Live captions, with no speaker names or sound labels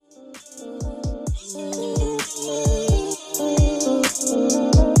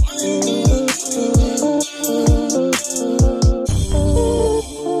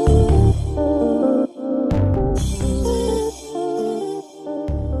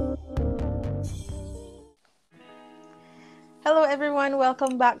Hello, everyone.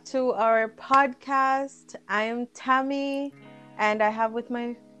 Welcome back to our podcast. I am Tammy, and I have with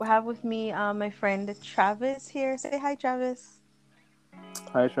me my friend Travis here. Say hi, Travis.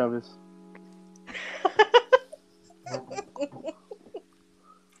 Hi, Travis.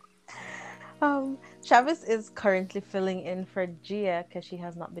 Travis is currently filling in for Gia because she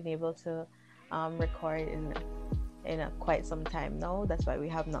has not been able to record in quite some time now. That's why we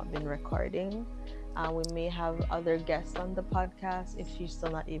have not been recording. We may have other guests on the podcast if she's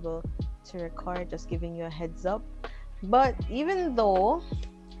still not able to record. Just giving you a heads up. But even though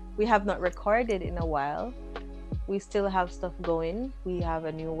we have not recorded in a while, we still have stuff going. We have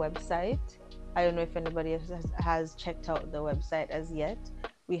a new website. I don't know if anybody has checked out the website as yet.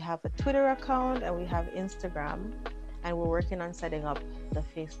 We have a Twitter account and we have Instagram, and we're working on setting up the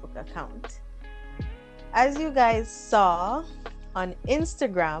Facebook account. As you guys saw on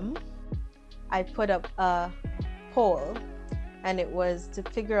Instagram, I put up a poll, and it was to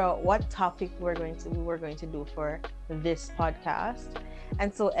figure out what topic we were going to do for this podcast.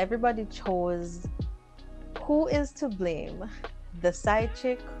 And so everybody chose who is to blame, the side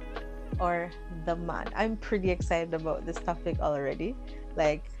chick or the man. I'm pretty excited about this topic already.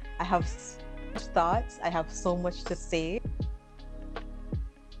 Like, I have so much thoughts, I have so much to say.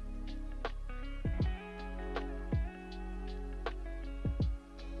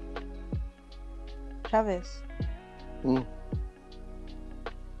 Travis, Mm.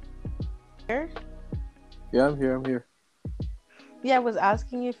 here? Yeah, I'm here. I'm here. Yeah, I was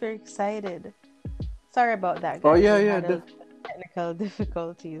asking you if you're excited. Sorry about that, Oh guys. yeah, We yeah, had a technical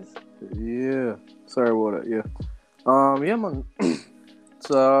difficulties. yeah. Sorry about that. Yeah. Yeah, man. It's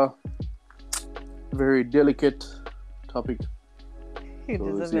a very delicate topic. It So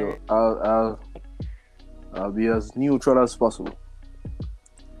is we a see. very. I'll be as neutral as possible.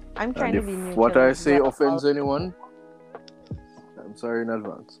 I'm And trying to if be what neutral I as say well. offends anyone, I'm sorry in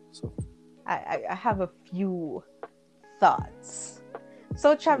advance. So. I have a few thoughts.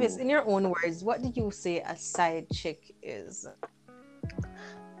 So, Travis, Mm. in your own words, what do you say a side chick is?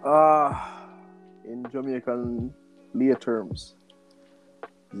 Uh in Jamaican lay terms,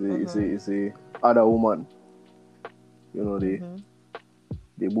 Mm-hmm. is a other woman. You know Mm-hmm.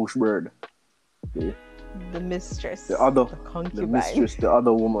 the bush bird. The The the mistress, other the the concubine, mistress, the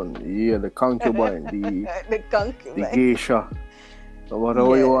other woman, yeah, the concubine, the the concubine. geisha. No matter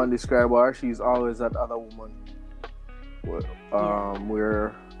how you Yes. want to describe her, she's always that other woman. Yeah.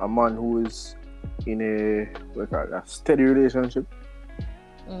 Where a man who is in a steady relationship,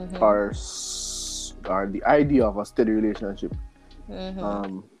 Mm-hmm. or the idea of a steady relationship, Mm-hmm.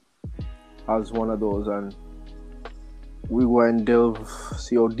 um, as one of those, and we go and delve,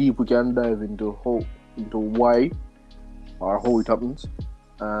 see how deep we can dive into why or how it happens,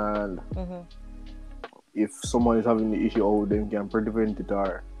 and Mm-hmm. if someone is having the issue, how they can prevent it,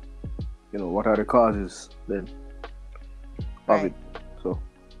 or what are the causes then of Right. it. So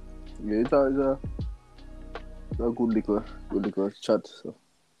yeah, it's a good little chat. So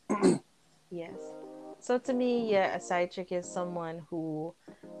Yes. So to me, yeah, a side chick is someone who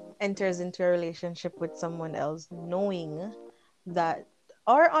enters into a relationship with someone else knowing that,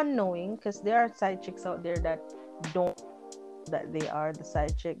 or unknowing, because there are side chicks out there that don't know that they are the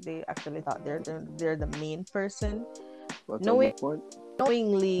side chick. They actually thought they're the main person. that's a Knowing good point.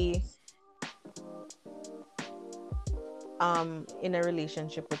 knowingly in a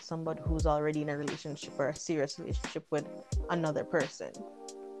relationship with somebody who's already in a relationship or a serious relationship with another person.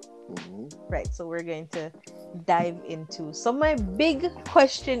 Mm-hmm. Right. So we're going to dive into. So my big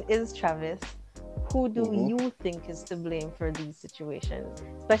question is, Travis, who do Mm-hmm. you think is to blame for these situations,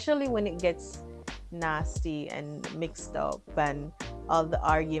 especially when it gets nasty and mixed up and all the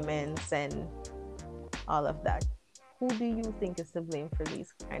arguments and all of that? Who do you think is to blame for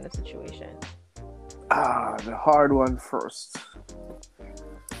these kind of situations? The hard one first.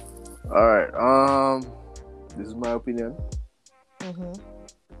 All right. This is my opinion. Mm-hmm.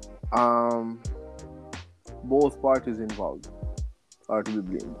 Um, both parties involved are to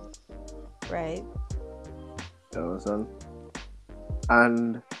be blamed. Right. You understand?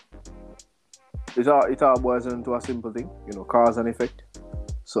 And it all boils down to a simple thing, cause and effect.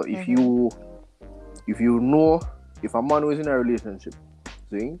 So if Mm-hmm. you know, if a man who is in a relationship,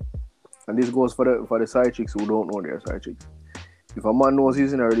 see, and this goes for the side chicks who don't know their side chicks. If a man knows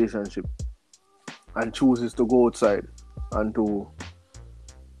he's in a relationship and chooses to go outside and to,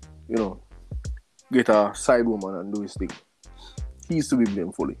 you know, get a side woman and do his thing, he's to be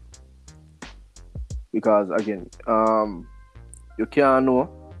blamed fully. Because again, you can't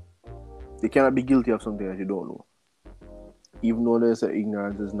know, you cannot be guilty of something that you don't know. Even though they say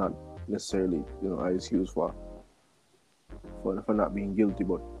ignorance is not necessarily, an excuse for for not being guilty.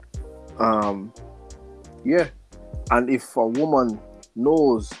 But yeah. And if a woman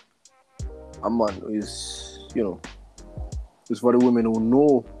knows a man is, it's for the women who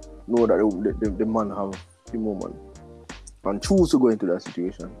know that the man have the woman and choose to go into that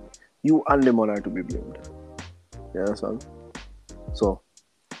situation, you and the man are to be blamed. You understand? So,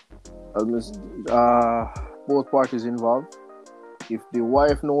 both parties involved, if the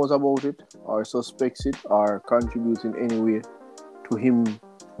wife knows about it or suspects it or contributes in any way to him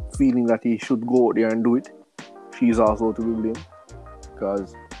feeling that he should go out there and do it, she is also to be blamed,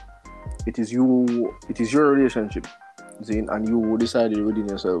 because it is your relationship, Zane, and you decided within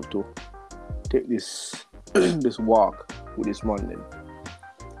yourself to take this this walk with this man then.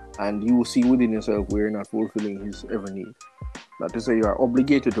 And you see within yourself where you're not fulfilling his every need. Not to say you are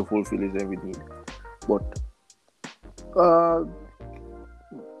obligated to fulfill his every need, but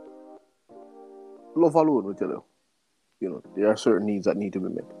love alone will tell you, there are certain needs that need to be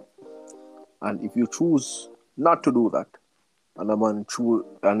met. And if you choose not to do that, and then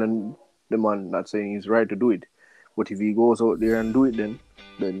the man not saying he's right to do it, but if he goes out there and do it, then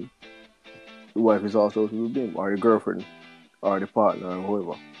the wife is also to be blamed, or your girlfriend, or the partner, or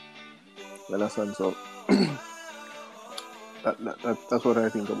whoever. You understand? So that's what I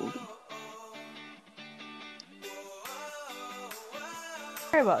think about it.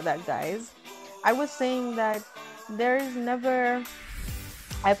 Sorry about that, guys. I was saying that I've never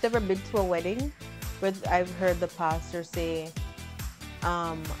been to a wedding where I've heard the pastor say,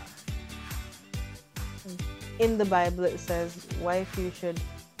 in the Bible it says, wife, you should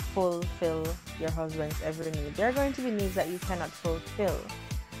fulfill your husband's every need. There are going to be needs that you cannot fulfill.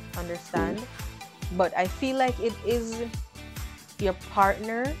 Understand? But I feel like it is your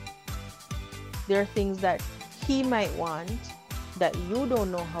partner. There are things that he might want that you don't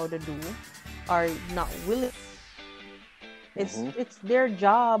know how to do or not willing. It's their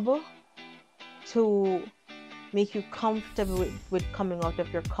job to make you comfortable with coming out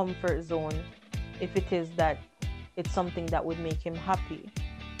of your comfort zone, if it is that it's something that would make him happy.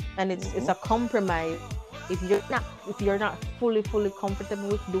 And it's a compromise. If you're not fully comfortable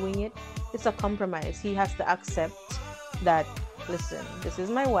with doing it, it's a compromise. He has to accept that, listen, this is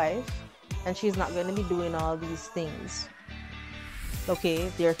my wife and she's not going to be doing all these things. Okay,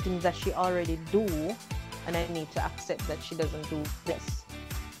 there are things that she already do and I need to accept that she doesn't do this.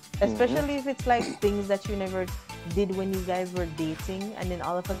 Especially if it's like things that you never did when you guys were dating, and then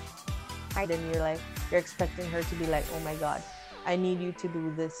all of a sudden you're expecting her to be like, oh my God, I need you to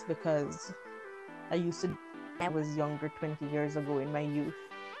do this because I was younger 20 years ago in my youth.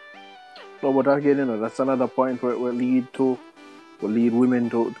 No, but again, that's another point where will lead women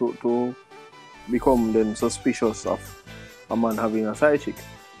to become then suspicious of a man having a side chick.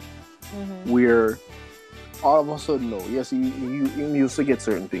 Where all of a sudden, no, yes, he used to get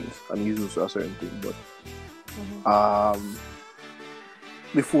certain things and he used to a certain thing, but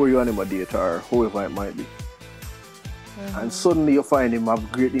before you and him a date or however it might be, and suddenly you find him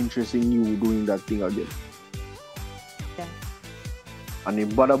have great interest in you doing that thing again. Yeah. And he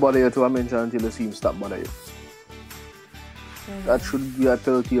bother you to mention until you see him stop bother you. That should be a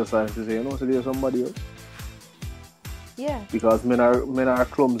telltale sign to say, so there's somebody else. Yeah. Because men are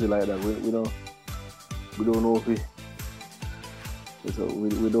clumsy like that. We don't know if we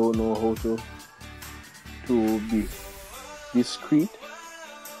don't know how to be discreet.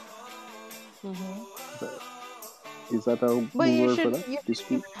 Is that a good word for that?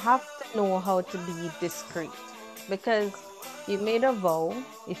 You have to know how to be discreet, because you made a vow.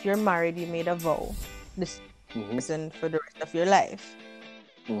 If you're married, you made a vow. This person for the rest of your life.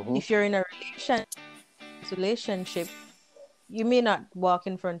 If you're in a relationship, you may not walk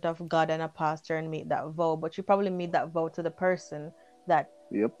in front of God and a pastor and make that vow, but you probably made that vow to the person that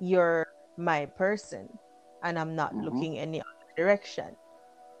you're my person and I'm not looking any other direction.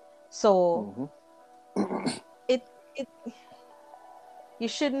 So you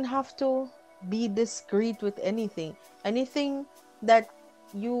shouldn't have to be discreet with anything. Anything that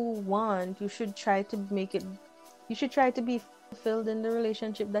you want, you should try to make it. You should try to be fulfilled in the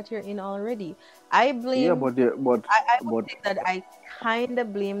relationship that you're in already. I blame. Yeah, but I would say that I kind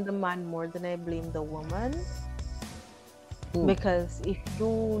of blame the man more than I blame the woman, because if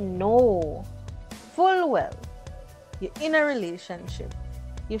you know full well you're in a relationship,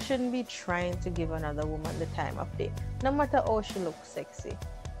 you shouldn't be trying to give another woman the time of day, no matter how she looks sexy.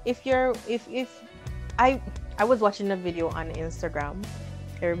 If I was watching a video on Instagram.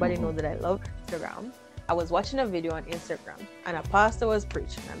 Everybody knows that I love Instagram. I was watching a video on Instagram and a pastor was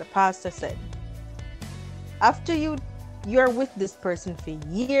preaching, and the pastor said, after you're with this person for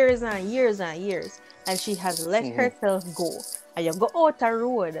years and years and years, and she has let herself go, and you go out a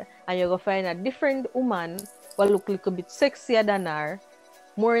road and you go find a different woman who look a little bit sexier than her,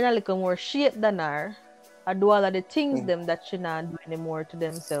 more in a little more shape than her, and do all of the things them that she not do anymore to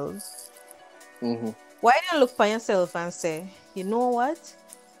themselves. Why don't you look for yourself and say, you know what?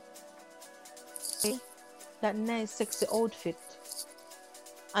 That nice sexy outfit,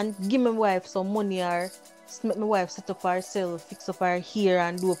 and give my wife some money, or make my wife set up herself, fix up her hair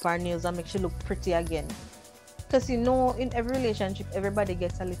and do up her nails and make she look pretty again. Because you know, in every relationship, everybody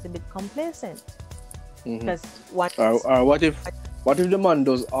gets a little bit complacent. Because what if the man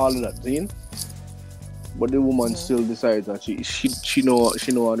does all of that, see? But the woman still decides that she know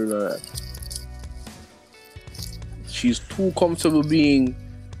how to do that. She's too comfortable being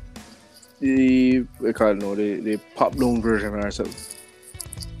the pop down version of herself.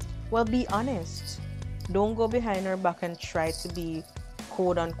 Well, be honest. Don't go behind her back and try to be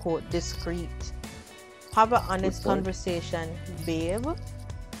quote unquote discreet. Have an honest conversation, babe.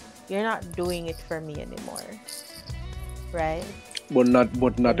 You're not doing it for me anymore. Right? But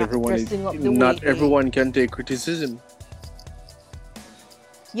not everyone can take criticism.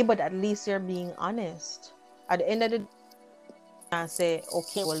 Yeah, but at least you're being honest. At the end of the day, I say,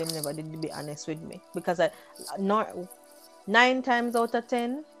 okay, well, him never did be honest with me. Because 9 times out of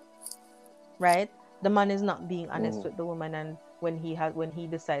 10, right, the man is not being honest with the woman, and when he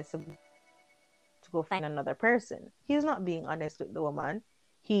decides to go find another person, he's not being honest with the woman.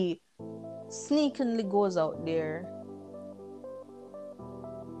 He sneakily goes out there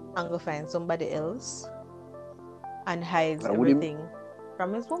and go find somebody else and hides everything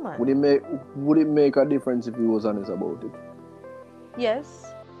from his woman. Would it make a difference if he was honest about it?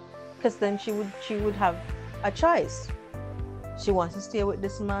 Yes, because then she would have a choice. She wants to stay with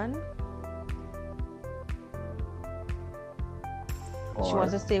this man. She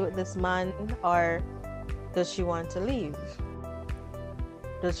wants to stay with this man, or does she want to leave?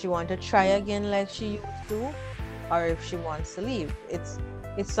 Does she want to try again like she used to, or if she wants to leave?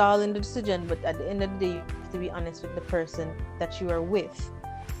 It's all in the decision, but at the end of the day, you have to be honest with the person that you are with,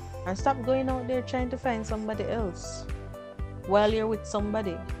 and stop going out there trying to find somebody else while you're with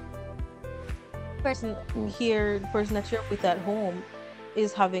somebody. The person that you're with at home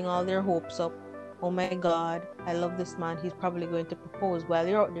is having all their hopes up. Oh my God, I love this man. He's probably going to propose, while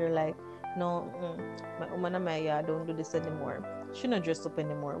you're out there like, no, my woman and my don't do this anymore. She not dress up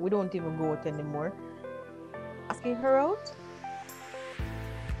anymore. We don't even go out anymore. Asking her out?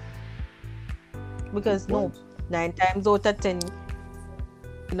 Because no, 9 times out of 10,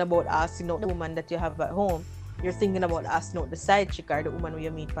 thinking about asking out the woman that you have at home, you're thinking about asking out the side chick or the woman who you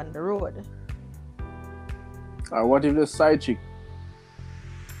meet on the road. What if the side chick,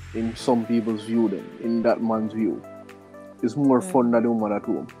 in some people's view, then in that man's view, is more fun than the woman at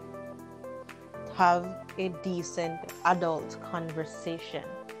home? Have a decent adult conversation.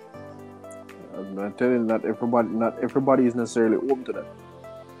 I'm not telling that not everybody is necessarily open to that.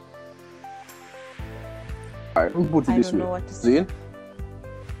 Alright, let me put it this way. See?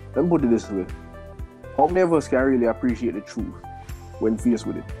 Let me put it this way. How many of us can really appreciate the truth when faced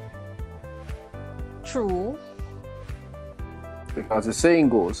with it? True. Because the saying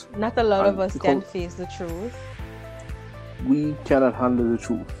goes, not a lot of us can face the truth. We cannot handle the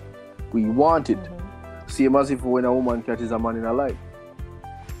truth. We want it. Same as if when a woman catches a man in a lie,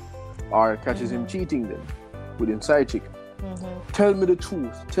 or catches him cheating then with his side chick. Tell me the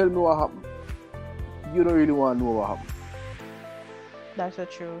truth. Tell me what happened. You don't really want to know what happened. That's so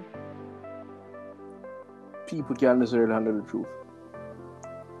true. People can't necessarily handle the truth.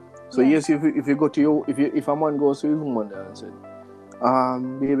 So yes, if you go to if a man goes to his woman there and said,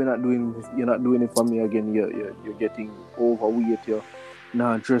 baby, you're not doing it for me again. You're getting overweight. You're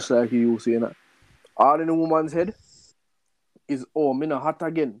not dressed like you used to. You know? All in the woman's head is, oh, me not hot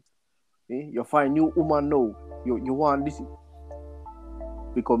again. You find new woman now. You want this.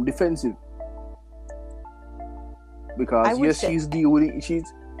 Become defensive. Because yes, she's dealing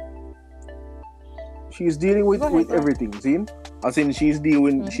with everything. See? As in she's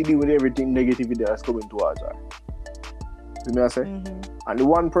dealing with everything negativity that's coming towards her. See me I say? And the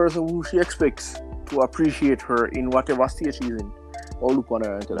one person who she expects to appreciate her in whatever state she's in, or look on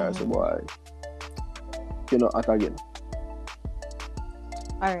her and tell her, say, boy, you're not at again.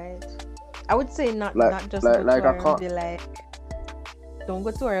 Alright. I would say not just like, go to her and be like, don't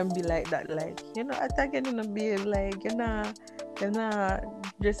go to her and be like that, like, you're not at again, you're not behave like, you're not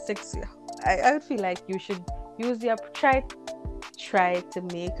just sexy. I would feel like you should use the try to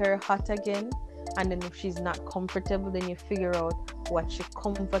make her hot again, and then if she's not comfortable, then you figure out what she's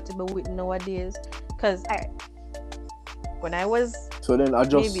comfortable with nowadays. Because When I was So then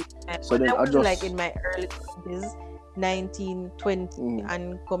adjust. maybe So when then I was adjust. like in my early 20s, 19, 20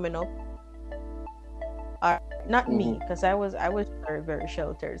 and coming up. Not me, because I was very, very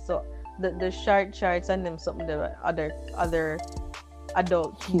sheltered. So the short shorts and them something that other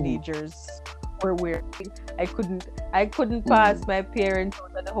adult teenagers were wearing. I couldn't pass my parents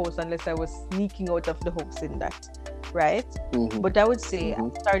out of the house unless I was sneaking out of the house in that. Right? But I would say I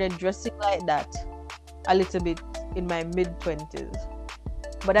started dressing like that a little bit in my mid-20s.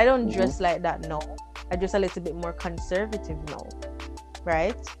 But I don't dress like that now. I dress a little bit more conservative now.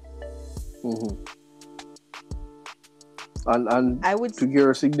 Right? And I would to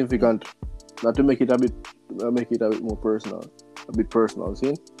your significant, not to make it a bit more personal,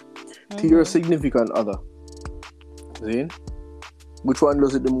 see? To your significant other, see? Which one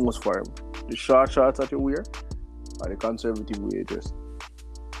does it the most for him? The short shorts that you wear, or the conservative way you dress?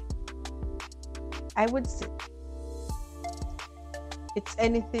 I would say it's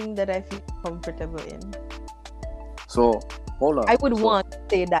anything that I feel comfortable in. So hold on. I would want to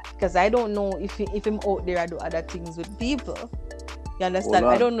say that because I don't know if I'm out there I do other things with people. You understand?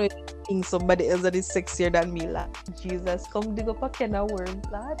 I don't know if I think somebody else that is sexier than me. Like Jesus, come dig up a can of worms,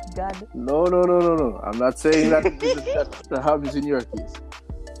 Lord God. No. I'm not saying that happens in your case.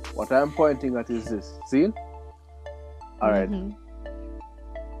 What I'm pointing at is this. See? All right.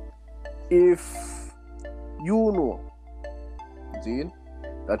 If you know, see,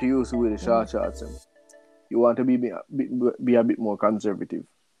 that you used to wear the short shorts, you want to be a bit more conservative,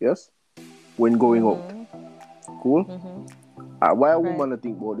 yes? When going out. Cool? Why a woman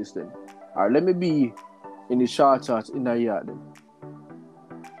think about this then? Let me be in the short shorts in the yard then.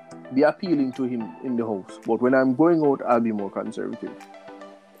 Be appealing to him in the house. But when I'm going out, I'll be more conservative.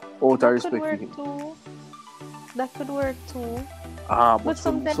 Out of respect for him. That could work too. But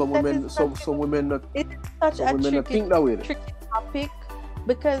some women not it's such some a women not think that way. Tricky topic,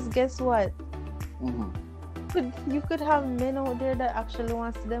 because guess what? You could have men out there that actually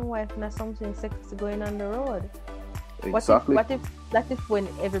wants them wife and something sexy going on the road. Exactly. What if when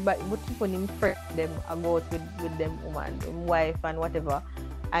everybody, what if when him friend them and go out with them woman, wife and whatever,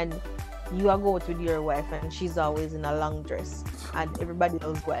 and you are go out with your wife and she's always in a long dress and everybody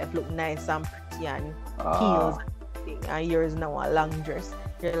else's wife look nice and pretty and heels and yours now a long dress.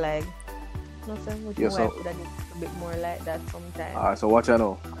 You're like, no sir, with your wife that is a bit more like that sometimes. So watch I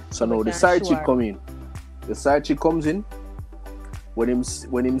know. So now the side chick come in. The side chick comes in when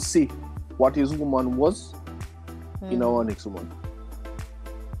him see what his woman was in our next woman.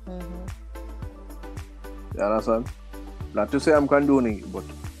 You understand? Not to say I'm condoning it, but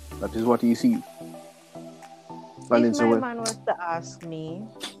that is what he see. And if my man was to ask me,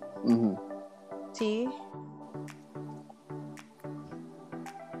 T,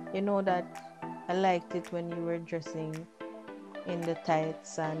 you know that I liked it when you were dressing in the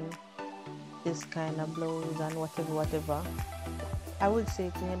tights and this kind of blouse and whatever. I would say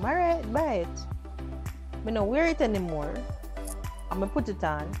to him, all right, buy it. But don't wear it anymore. I'm going to put it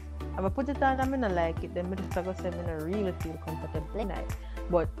on. I'm going to like it. Then I'm going to say I'm going to really feel comfortable in it.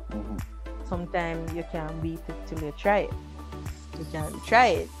 But sometimes you can't beat it till you try it. You can try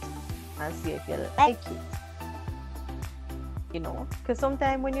it and see if you like it. You know? Because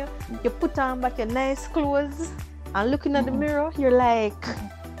sometimes when you put on back your nice clothes and looking at the mirror, you're like,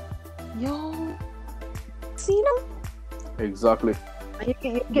 yo, see now? Exactly. And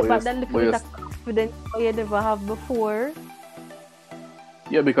you get back that little bit of confidence you never have before.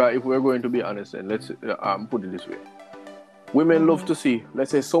 Yeah, because if we're going to be honest, and let's put it this way. Women love to see,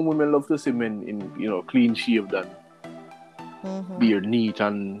 let's say some women love to see men in, clean shaved and beard neat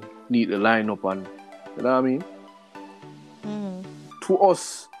and neatly line up and, you know what I mean? To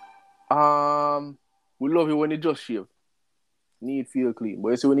us, we love it when you just shave. Neat, feel clean. But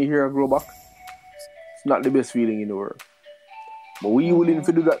you see when you hear a grow back, it's not the best feeling in the world. But we willing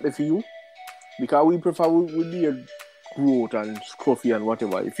to do that for you because we prefer we beard growth and scruffy and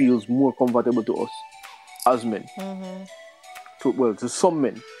whatever. It feels more comfortable to us as men. To some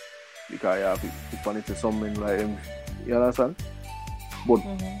men, because it's funny to some men like them, you understand? But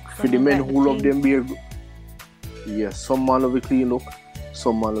for the men who love them beard, yes, some man love a clean look,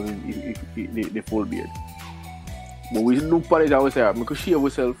 some man love the full beard. But we look at it and we say, I could shave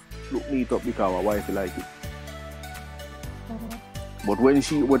ourselves, look neat up because our wife like it. But when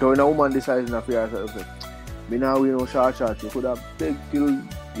a woman decides not for herself, me now we know short, you could have begged till the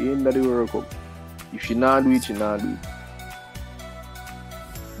end of the World Cup. If she not do it, she not do it.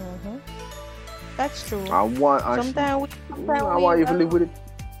 That's true. Sometimes I want you to live with it.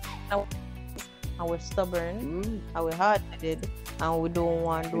 And we're stubborn, and we're hard-headed, and we don't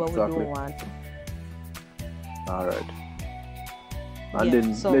want to do what we don't want. Alright. And Yeah.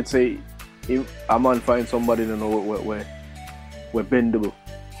 then So let's say if a man finds somebody you know we're bendable.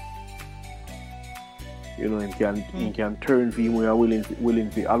 You know, he can turn for him. We are willing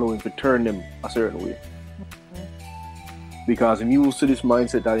to allow him to turn them a certain way. Because I'm used to this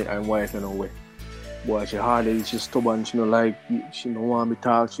mindset that I'm wife in a way. Boy, she hard, she's stubborn, she don't like, she don't want me to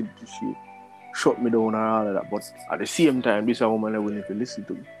talk, she shut me down and all of that. But at the same time, this is a woman that willing to listen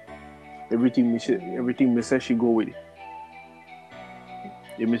to me. Everything me say, she go with it.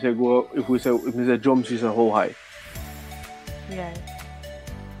 If me say go, if me say jump, she say how high. yeah.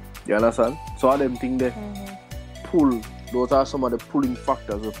 You understand? So all them things there pull. Those are some of the pulling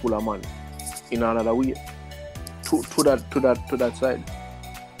factors that pull a man in another way to that side.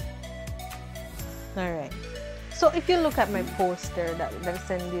 All right. So if you look at my poster that I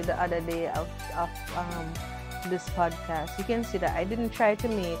sent you the other day of this podcast, you can see that I didn't try to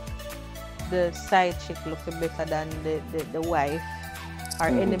make the side chick look better than the wife or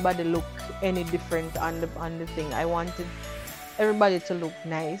anybody look any different on the thing. I wanted everybody to look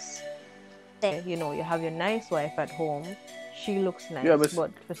nice. You know, you have your nice wife at home. She looks nice, Yeah, but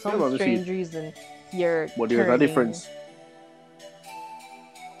for some strange reason, you're But there's a difference.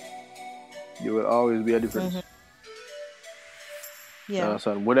 There will always be a difference. Yeah.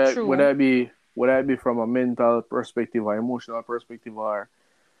 Understand? Would I be from a mental perspective or emotional perspective or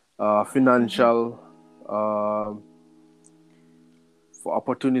financial for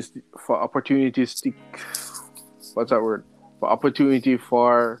opportunistic what's that word? For opportunity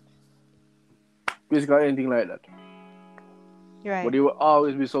for basically anything like that. Right. But there will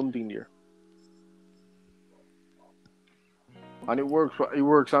always be something there. And it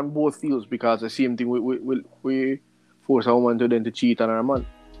works on both fields because the same thing we force a woman to then to cheat on her man.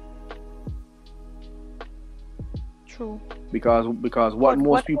 True. Because what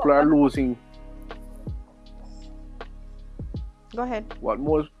most people are losing. Go ahead. What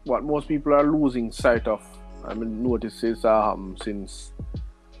most people are losing sight of, I mean, notice this since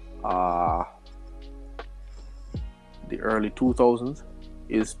the early 2000s,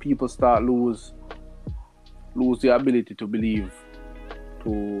 is people start lose the ability to believe,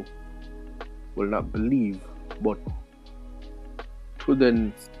 not believe, but to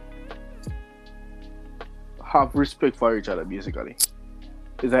then have respect for each other. Basically,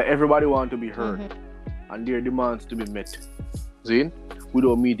 is that everybody wants to be heard and their demands to be met. See,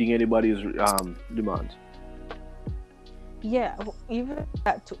 without meeting anybody's demands. Yeah, even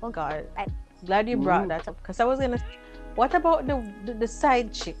that too. Oh God, I'm glad you brought that up because I was gonna say, what about the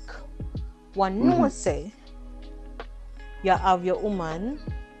side chick? One no say you have your woman,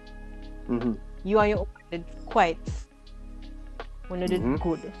 you and your woman did quite when you did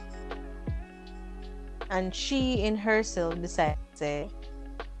good, and she in herself decides say,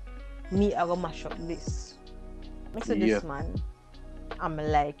 me I gonna mash up this. Next to this man, I'm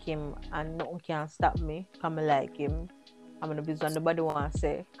like him and no one can stop me. I'm like him. I'm gonna be on nobody want to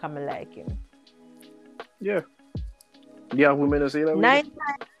say come like him. Yeah. Yeah, women say that. 9 times.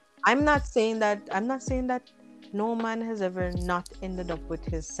 I'm not saying that no man has ever not ended up with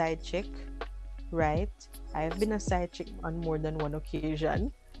his side chick, right? I have been a side chick on more than one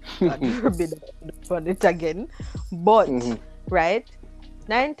occasion. God forbid on it again. But right,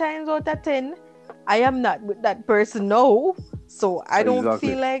 9 times out of 10, I am not with that person now. So I don't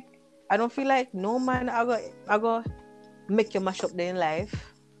feel like no man I go make you mash up their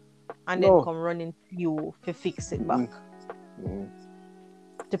life and then come running to you to fix it back.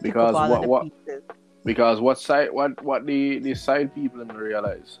 To pick up all of the pieces. Because what the side people don't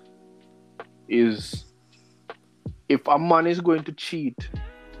realize is if a man is going to cheat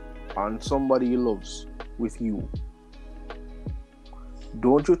on somebody he loves with you,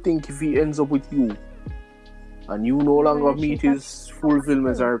 don't you think if he ends up with you and you no longer meet his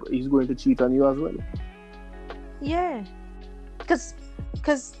fulfillments, he's going to cheat on you as well? Yeah, because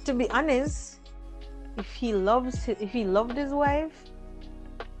to be honest, if he loved his wife,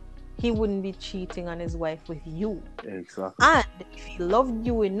 he wouldn't be cheating on his wife with you. Exactly. And if he loved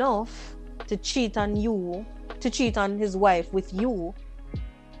you enough to cheat on his wife with you,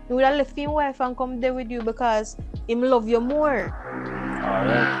 he would have left his wife and come there with you because him love you more.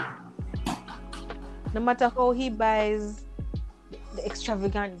 Alright. No matter how he buys the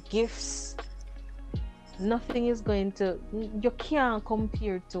extravagant gifts, nothing is going to, you can't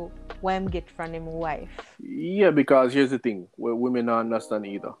compare to what I'm get from him wife. Yeah, because here's the thing, well, women don't understand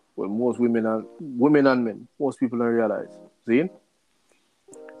either. Well, most women and men, most people don't realize. See?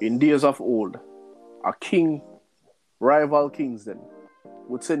 In days of old, a king, rival kings then,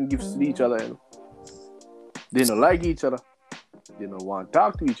 would send gifts to each other. You know? They don't like each other. They don't want to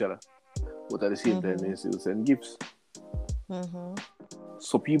talk to each other. But at the same time, they still send gifts.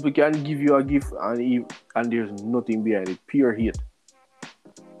 So people can give you a gift and there's nothing behind it, pure hate.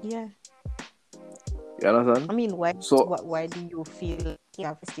 Yeah. You understand? I mean, why? So Why do you feel like you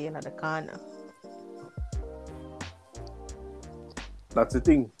have to stay in the corner? that's the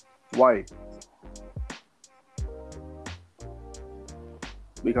thing. Why?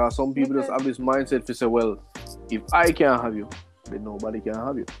 Because some people just have this mindset to say, well, if I can't have you, then nobody can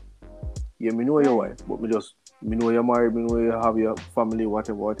have you. Yeah, me know your wife, but me know you're married, me know you have your family,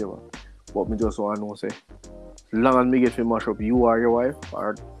 whatever. But me just want to know, say, as long as me get to mash up you or your wife,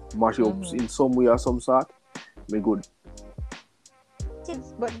 or mash you up in some way or some sort, me good.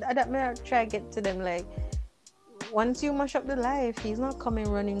 Yes, but that may I try to get to them like, once you mash up the life, he's not coming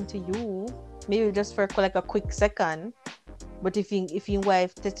running to you. Maybe just for like a quick second. But if your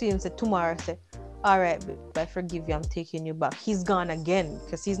wife to him say tomorrow, say, all right, I forgive you, I'm taking you back. He's gone again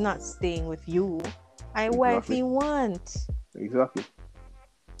because he's not staying with you. Wife he want. Exactly.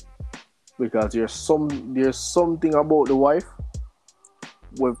 Because there's something about the wife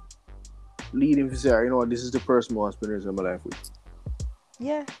with leading to say, you know, this is the person I want to spend the rest of my life with.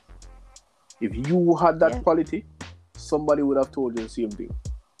 Yeah. If you had that quality, somebody would have told you the same thing.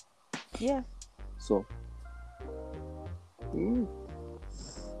 Yeah. So.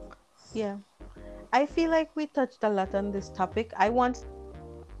 Yeah. I feel like we touched a lot on this topic.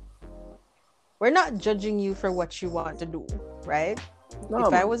 We're not judging you for what you want to do, right? No,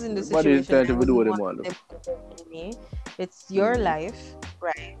 if man. I was in the situation, I wouldn't want them to do me. It's your life,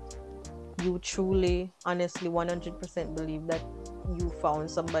 right? You truly, honestly, 100% believe that you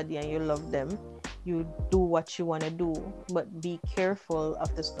found somebody and you love them. You do what you want to do, but be careful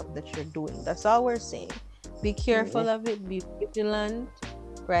of the stuff that you're doing. That's all we're saying. Be careful of it. Be vigilant,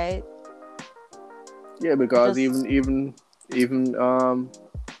 right? Yeah, because even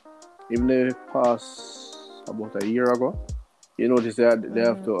the past about a year ago, you notice that they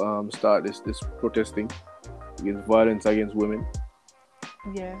have to start this protesting against violence against women.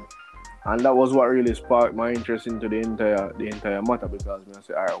 Yeah. And that was what really sparked my interest into the entire matter, because I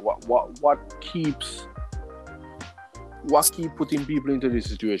say, all right, what keeps putting people into this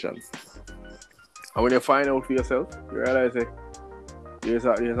situation? And when you find out for yourself, you realize that there's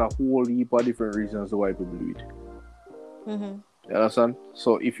a whole heap of different reasons why people do it. You understand?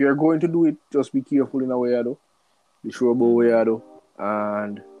 So if you're going to do it, just be careful in a way you do. Be sure about what you do,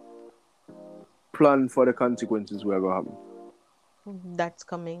 and plan for the consequences where going to happen. That's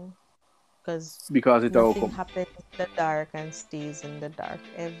coming. Because it all comes. Happens in the dark and stays in the dark.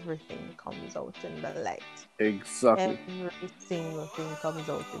 Everything comes out in the light. Exactly. Every single thing comes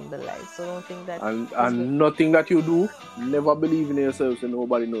out in the light. So don't think that. And nothing that you do, never believe in yourself, and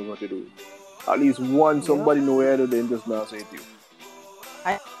nobody knows what you're doing. At least once somebody knows where to do, then just now say it to you.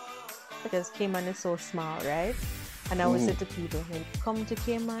 Because Cayman is so small, right? And I always say to people, when you come to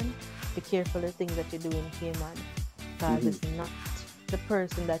Cayman, be careful of the things that you do in Cayman. Because it's not the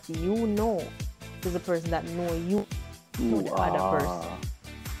person that you know, is the person that know you to the other person.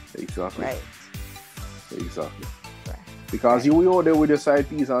 Exactly. Right. Exactly. Right. Because you out there with your side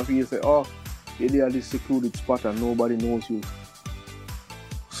piece and you say, oh, you're at this secluded spot and nobody knows you.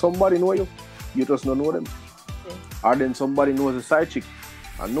 Somebody know you. You just don't know them. Yeah. Or then somebody knows a side chick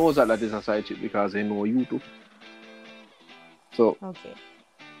and knows that is a side chick because they know you too. So. Okay.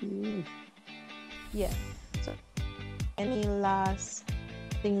 Yeah. So, any last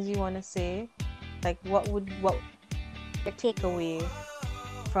things you want to say? Like, what would your takeaway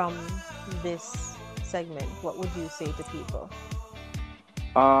from this segment? What would you say to people?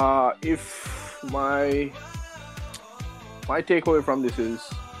 If my takeaway from this is,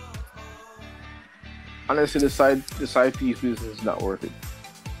 honestly, the side piece business is not worth it.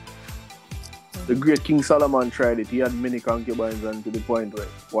 The great King Solomon tried it. He had many concubines, and to the point where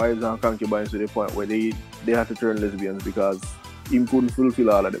wives and concubines, to the point where they had to turn lesbians because he couldn't fulfill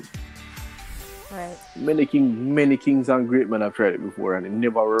all of them. Right. Many kings and great men have tried it before, and it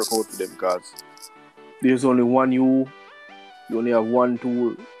never worked out for them because there's only one you only have one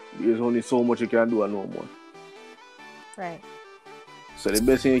tool. There's only so much you can do and no more. Right. So the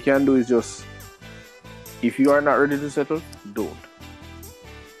best thing you can do is just, if you are not ready to settle, don't.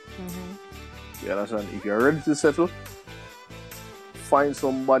 You understand? If you're ready to settle, find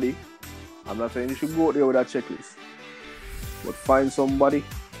somebody. I'm not saying you should go out there with a checklist, but find somebody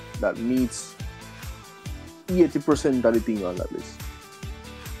that meets 80% of the thing on that list.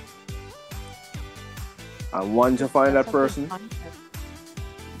 And once you find that person,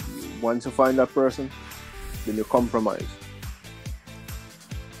 then you compromise.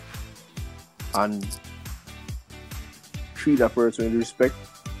 And treat that person with respect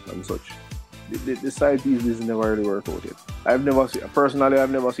and such. The side piece never really work out yet. I've never seen personally. I've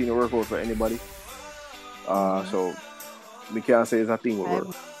never seen it work out for anybody. So we can't say it's a thing will work.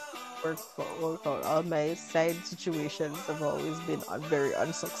 Work out. All my side situations have always been very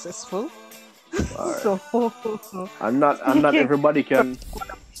unsuccessful. All right. So And not everybody can.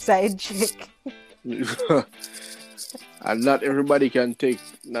 side chick. And not everybody can take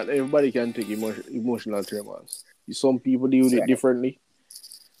emotional traumas. Some people deal with it differently.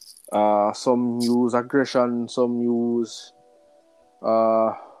 Some use aggression, some use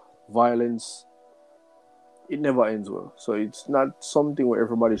violence. It never ends well. So it's not something where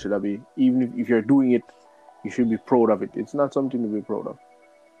everybody should be. Even if you're doing it, you should be proud of it. It's not something to be proud of.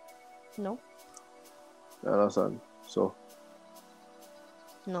 No. You understand? So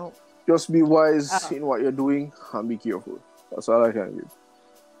No. just be wise in what you're doing and be careful. That's all I can give.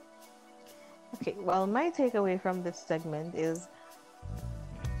 Okay, well, my takeaway from this segment is,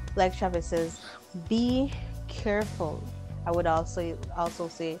 like Travis says, be careful. I would also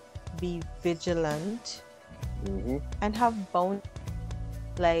say be vigilant and have boundaries.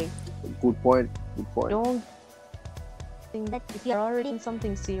 Like, good point. Don't think that if you're already in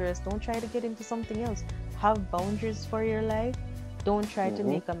something serious, don't try to get into something else. Have boundaries for your life. Don't try to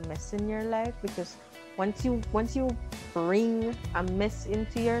make a mess in your life, because once you bring a mess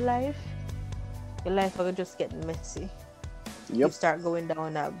into your life will just get messy. Yep. You start going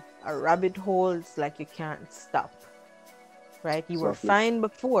down a rabbit hole. It's like you can't stop. Right? You were fine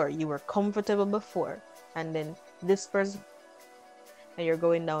before. You were comfortable before. And then this person, and you're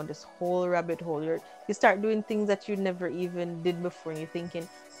going down this whole rabbit hole. You start doing things that you never even did before, and you're thinking,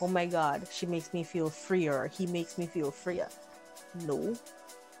 oh my God, she makes me feel freer, or he makes me feel freer. No.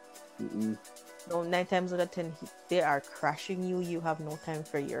 No, 9 times out of 10, they are crashing you. You have no time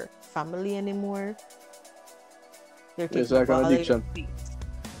for your family anymore. They're taking like an addiction.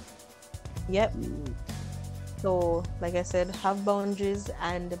 Yep. So, like I said, have boundaries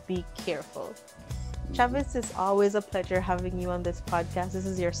and be careful. Travis, it's always a pleasure having you on this podcast. This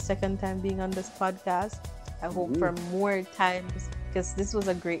is your second time being on this podcast. I hope for more times, because this was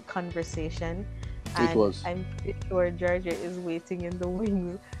a great conversation. And it was. I'm pretty sure Georgia is waiting in the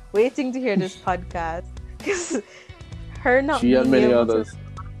wings, waiting to hear this podcast. Because her not she and many others.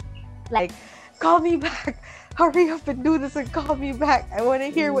 Like, call me back. Hurry up and do this and call me back. I want to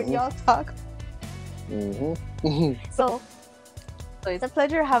hear what y'all talk. So it's a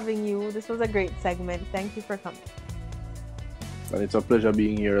pleasure having you. This was a great segment. Thank you for coming. And it's a pleasure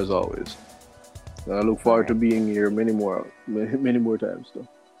being here as always. And I look forward to being here many more times though.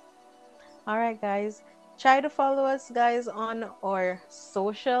 All right, guys. Try to follow us, guys, on our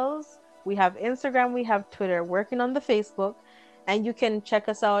socials. We have Instagram, we have Twitter, working on the Facebook, and you can check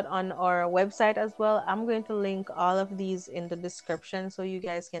us out on our website as well. I'm going to link all of these in the description so you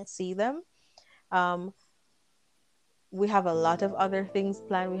guys can see them. We have a lot of other things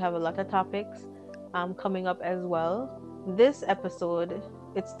planned. We have a lot of topics coming up as well. This episode,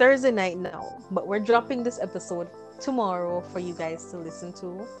 it's Thursday night now, but we're dropping this episode tomorrow for you guys to listen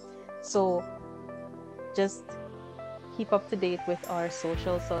to. So just keep up to date with our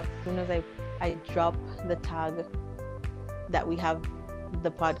socials. So as soon as I drop the tag that we have the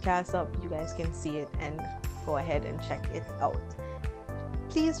podcast up, you guys can see it and go ahead and check it out.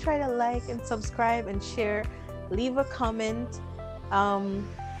 Please try to like and subscribe and share. Leave a comment.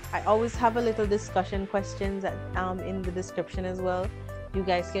 I always have a little discussion questions in the description as well. You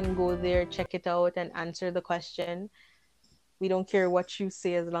guys can go there, check it out, and answer the question. We don't care what you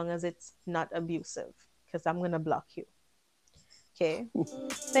say as long as it's not abusive, because I'm going to block you. Okay.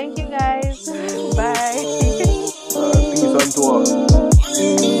 Thank you, guys. Bye. Peace unto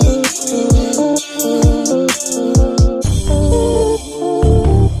all.